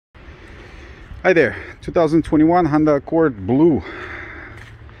Hi there, 2021 Honda Accord Blue,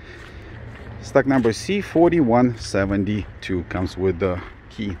 stock number C4172. Comes with the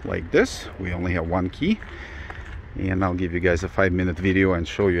key like this. We only have one key, and I'll give you guys a 5-minute video and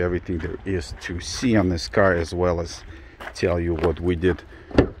show you everything there is to see on this car, as well as tell you what we did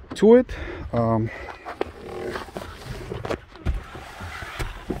to it.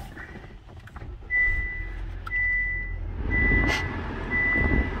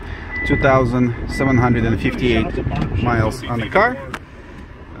 2,758 miles on the car.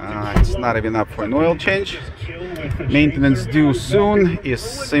 It's not even up for an oil change. Maintenance due soon is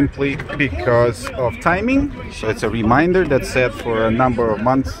simply because of timing, so it's a reminder that's set for a number of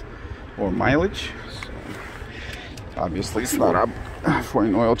months or mileage. So obviously it's not up for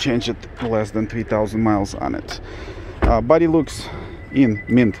an oil change at less than 3,000 miles on it. Body looks in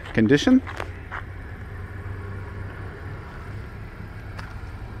mint condition.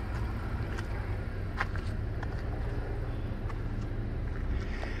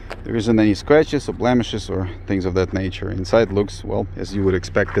 There isn't any scratches or blemishes or things of that nature. Inside looks, well, as you would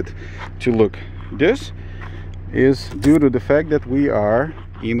expect it to look. This is due to the fact that we are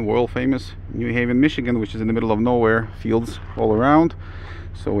in world famous New Haven, Michigan, which is in the middle of nowhere, fields all around.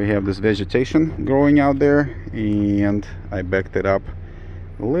 So we have this vegetation growing out there, and I backed it up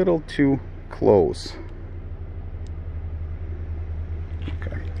a little too close.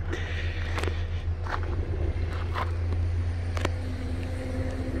 Okay.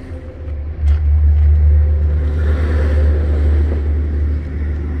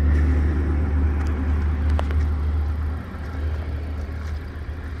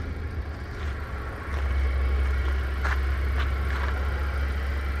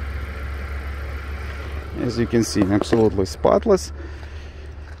 As you can see, absolutely spotless.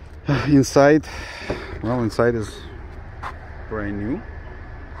 Inside, well, inside is brand new.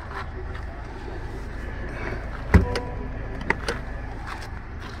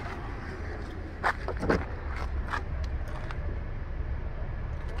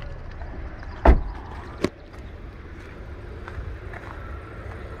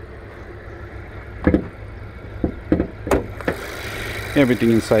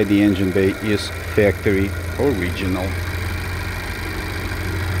 Everything inside the engine bay is factory original.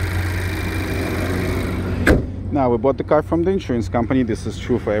 Now, we bought the car from the insurance company. This is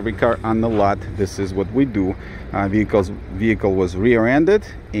true for every car on the lot. This is what we do. Vehicle was rear-ended,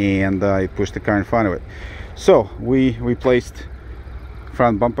 and I pushed the car in front of it. So we replaced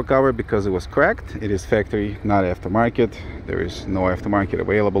front bumper cover because it was cracked. It is factory, not aftermarket. There is no aftermarket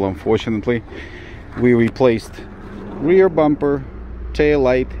available, unfortunately. We replaced rear bumper, tail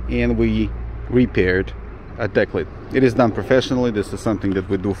light, and we repaired a deck lid. It is done professionally. This is something that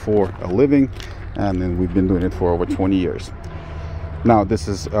we do for a living, and then we've been doing it for over 20 years. Now, this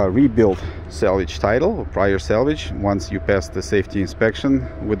is a rebuilt salvage title, or prior salvage. Once you pass the safety inspection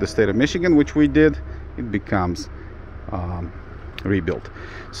with the state of Michigan, which we did, it becomes rebuilt.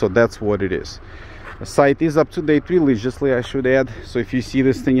 So that's what it is. The site is up to date religiously, I should add. So if you see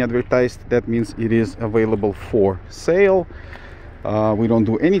this thing advertised, that means it is available for sale. We don't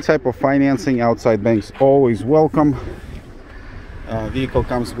do any type of financing. Outside banks always welcome. Vehicle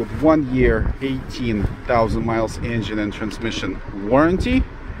comes with 1 year, 18,000 miles engine and transmission warranty,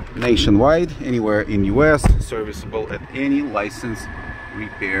 nationwide, anywhere in US, serviceable at any licensed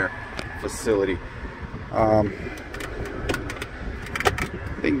repair facility. I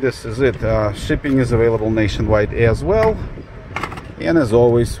think this is it. Shipping is available nationwide as well, and as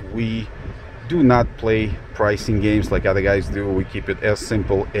always, we do not play pricing games like other guys do. We keep it as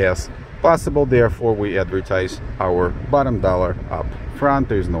simple as possible. Therefore, we advertise our bottom dollar up front.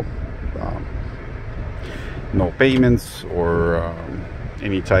 There's no payments or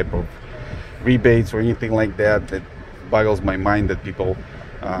any type of rebates or anything like that. It boggles my mind that people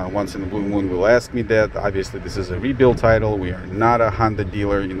once in a blue moon will ask me that. Obviously, this is a rebuild title. We are not a Honda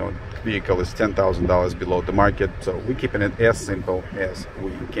dealer. You know, the vehicle is $10,000 below the market, so we're keeping it as simple as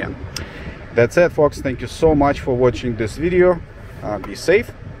we can. That's it, folks. Thank you so much for watching this video. Be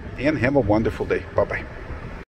safe and have a wonderful day. Bye-bye.